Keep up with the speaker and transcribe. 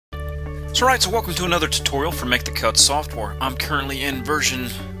So welcome to another tutorial for Make the Cut software. I'm currently in version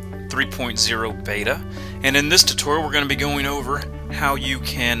 3.0 beta, and in this tutorial we're going to be going over how you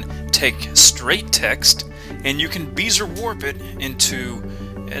can take straight text and you can Bezier warp it into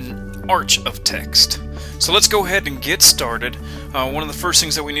an arch of text. So let's go ahead and get started. One of the first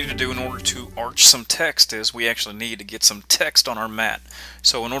things that we need to do in order to arch some text is we actually need to get some text on our mat.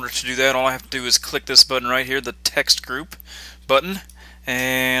 So in order to do that, all I have to do is click this button right here, the text group button,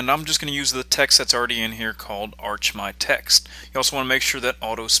 and I'm just going to use the text that's already in here called Arch My Text. You also want to make sure that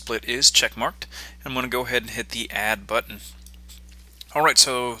auto split is checkmarked. I'm going to go ahead and hit the add button. Alright,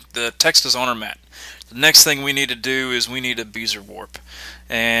 so the text is on our mat. The next thing we need to do is we need a Bezier warp.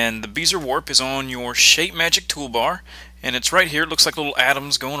 And the Bezier warp is on your Shape Magic toolbar, and it's right here. It looks like little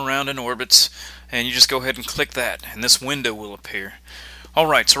atoms going around in orbits, and you just go ahead and click that and this window will appear.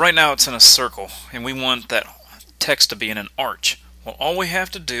 Alright, so right now it's in a circle and we want that text to be in an arch. Well, all we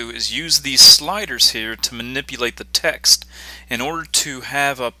have to do is use these sliders here to manipulate the text. In order to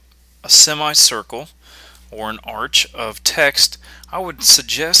have a semicircle or an arch of text, I would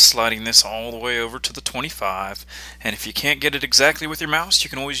suggest sliding this all the way over to the 25, and if you can't get it exactly with your mouse, you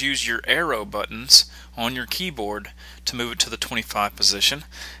can always use your arrow buttons on your keyboard to move it to the 25 position.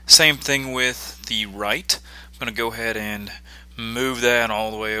 Same thing with the right. I'm going to go ahead and move that all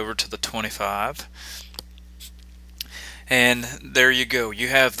the way over to the 25. And there you go. You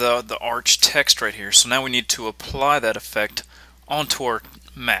have the arch text right here. So now we need to apply that effect onto our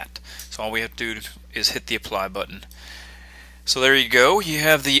mat. So all we have to do is hit the apply button. So there you go. You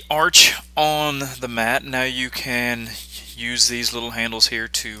have the arch on the mat. Now you can use these little handles here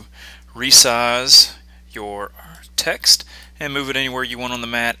to resize your text and move it anywhere you want on the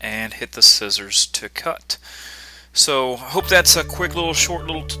mat and hit the scissors to cut. So I hope that's a quick short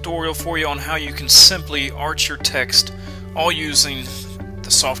little tutorial for you on how you can simply arch your text all using the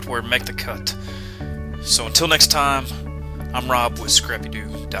software Make the Cut. So until next time, I'm Rob with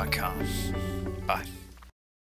ScrappyDew.com. Bye.